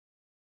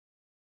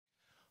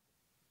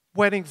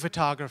Wedding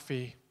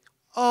photography.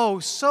 Oh,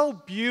 so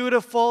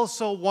beautiful,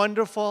 so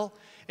wonderful.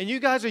 And you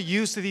guys are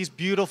used to these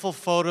beautiful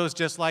photos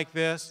just like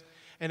this.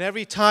 And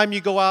every time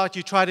you go out,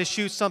 you try to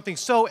shoot something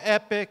so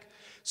epic,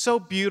 so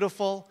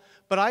beautiful.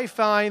 But I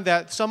find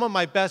that some of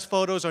my best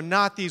photos are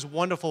not these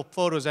wonderful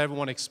photos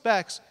everyone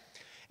expects.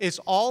 It's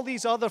all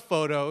these other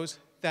photos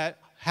that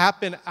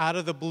happen out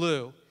of the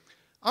blue.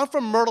 I'm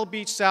from Myrtle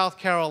Beach, South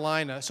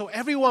Carolina, so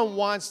everyone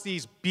wants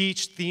these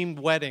beach-themed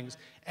weddings.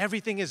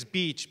 Everything is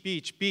beach,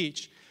 beach,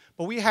 beach.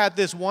 But we had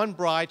this one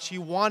bride, she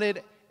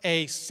wanted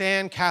a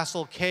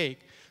sandcastle cake.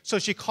 So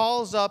she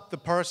calls up the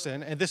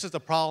person, and this is the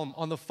problem,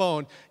 on the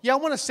phone. Yeah, I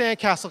want a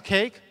sandcastle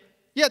cake.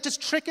 Yeah,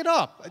 just trick it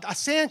up. A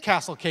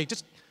sandcastle cake.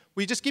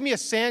 Will you just give me a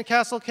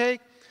sandcastle cake?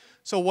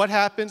 So what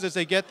happens is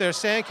they get their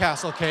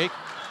sandcastle cake,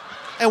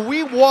 and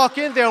we walk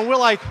in there, and we're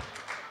like,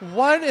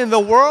 what in the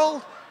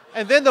world?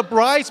 And then the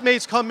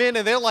bridesmaids come in,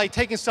 and they're like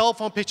taking cell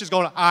phone pictures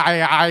going,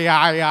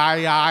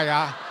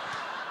 ah.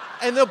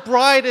 And the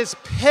bride is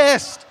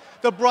pissed.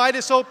 The bride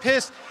is so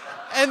pissed.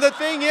 And the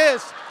thing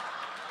is,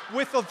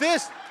 with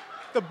this,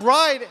 the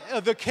bride,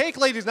 the cake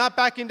lady's not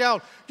backing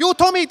down. You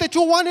told me that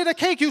you wanted a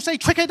cake. You say,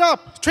 trick it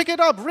up,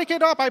 Rick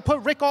it up. I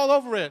put Rick all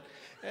over it.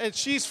 And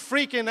she's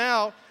freaking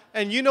out.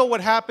 And you know what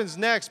happens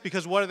next,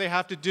 because what do they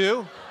have to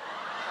do?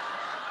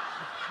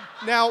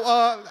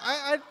 Now,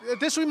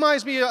 this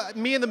reminds me of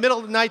me in the middle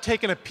of the night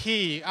taking a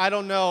pee. I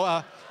don't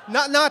know.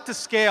 Not to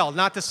scale,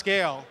 not to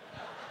scale.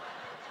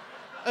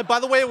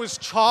 By the way, it was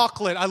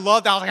chocolate. I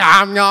loved that. I was like,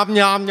 yum,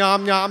 yum,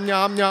 yum, yum,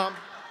 yum, yum.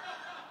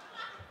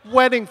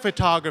 Wedding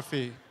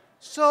photography.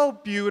 So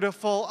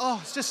beautiful. Oh,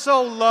 it's just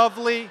so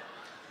lovely.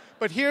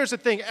 But here's the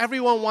thing.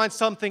 Everyone wants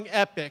something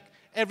epic.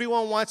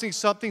 Everyone wants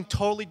something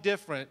totally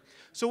different.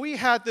 So we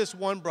had this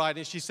one bride,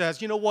 and she says,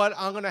 you know what?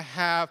 I'm going to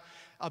have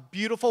a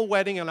beautiful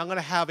wedding, and I'm going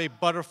to have a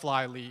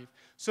butterfly leave.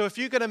 So if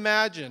you can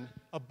imagine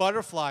a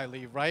butterfly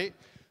leave, right?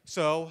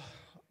 So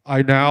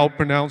I now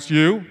pronounce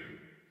you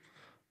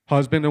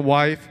husband and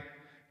wife,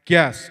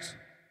 guests,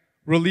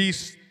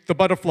 release the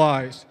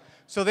butterflies.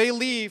 So they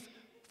leave,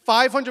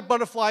 500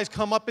 butterflies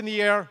come up in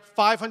the air,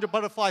 500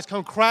 butterflies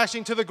come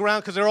crashing to the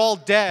ground because they're all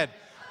dead.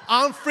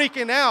 I'm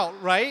freaking out,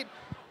 right?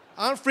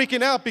 I'm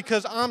freaking out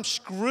because I'm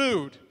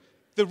screwed.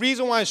 The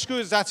reason why I'm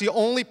screwed is that's the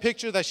only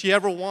picture that she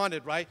ever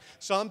wanted, right?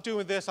 So I'm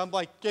doing this, I'm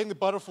like getting the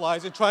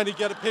butterflies and trying to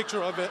get a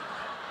picture of it.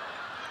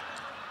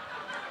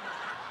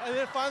 And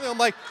then finally I'm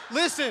like,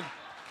 listen,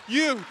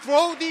 you,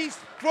 throw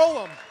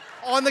them.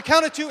 On the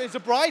count of two, is the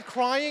bride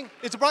crying?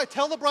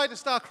 Tell the bride to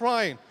stop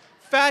crying.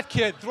 Fat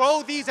kid,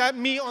 throw these at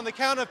me on the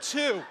count of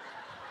two.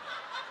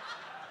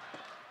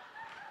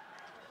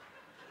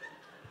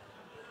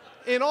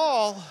 In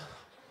all,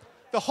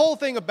 the whole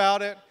thing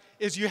about it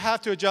is you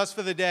have to adjust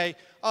for the day.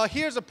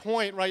 Here's a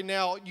point right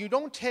now. You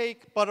don't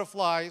take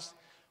butterflies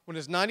when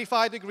it's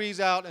 95 degrees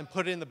out and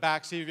put it in the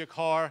backseat of your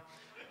car.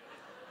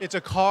 It's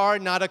a car,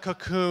 not a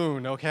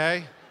cocoon,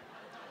 okay?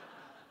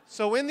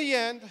 So in the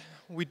end,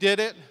 we did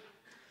it.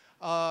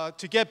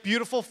 To get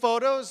beautiful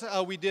photos,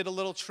 we did a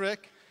little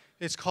trick.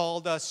 It's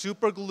called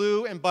super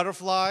glue and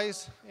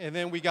butterflies, and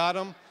then we got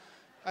them.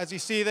 As you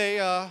see,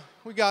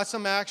 we got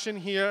some action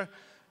here,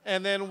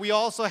 and then we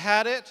also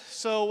had it.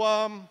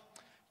 So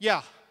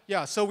yeah.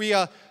 So we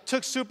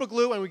took super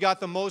glue, and we got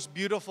the most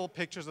beautiful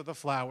pictures of the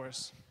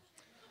flowers.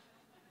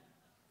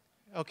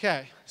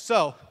 Okay,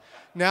 so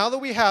now that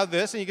we have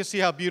this, and you can see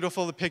how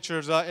beautiful the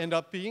pictures end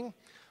up being,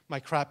 my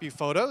crappy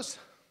photos.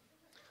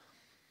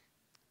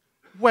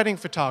 Wedding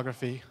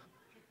photography.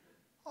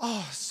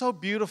 Oh, so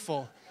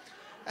beautiful.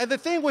 And the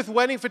thing with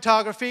wedding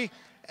photography,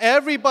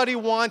 everybody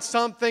wants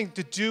something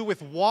to do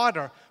with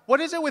water. What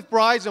is it with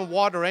brides and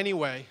water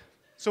anyway?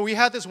 So we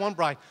had this one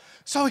bride,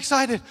 so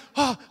excited.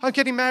 Oh, I'm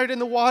getting married in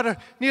the water,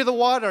 near the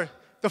water.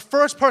 The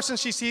first person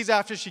she sees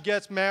after she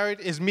gets married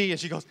is me, and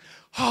she goes,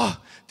 oh,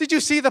 did you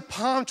see the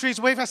palm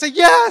trees waving? I say,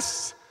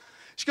 yes.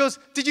 She goes,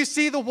 did you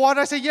see the water?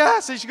 I say,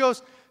 yes. And she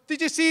goes,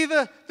 did you see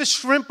the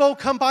shrimp boat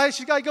come by?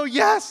 I go,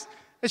 yes.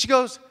 And she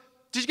goes,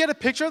 did you get a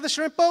picture of the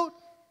shrimp boat?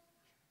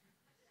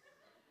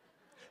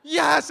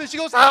 Yes. And she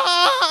goes,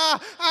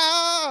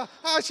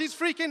 she's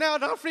freaking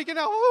out. I'm freaking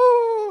out.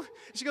 Ooh.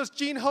 And she goes,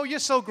 Gene Ho, you're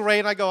so great.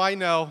 And I go, I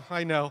know.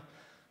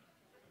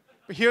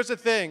 But here's the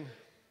thing.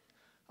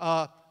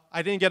 I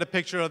didn't get a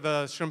picture of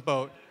the shrimp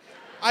boat.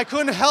 I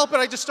couldn't help it.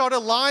 I just started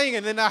lying,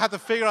 and then I had to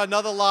figure out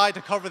another lie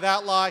to cover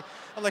that lie.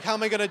 I'm like, how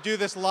am I going to do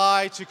this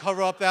lie to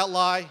cover up that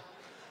lie?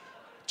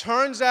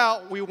 Turns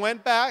out we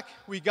went back.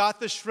 We got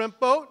the shrimp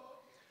boat.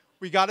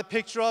 We got a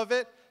picture of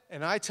it,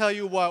 and I tell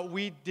you what,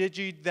 we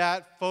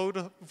photoshopped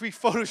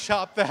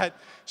that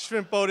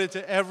shrimp boat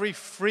into every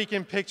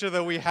freaking picture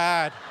that we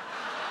had.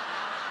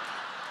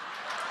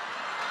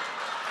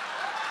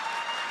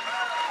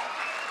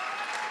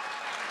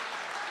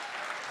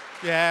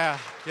 Yeah,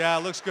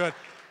 it looks good.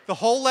 The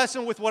whole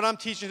lesson with what I'm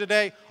teaching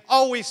today,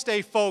 always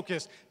stay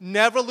focused.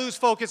 Never lose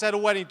focus at a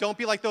wedding. Don't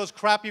be like those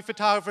crappy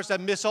photographers that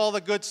miss all the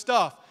good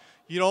stuff.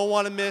 You don't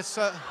want to miss...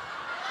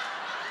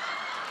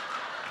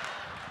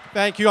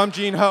 Thank you, I'm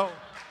Gene Ho.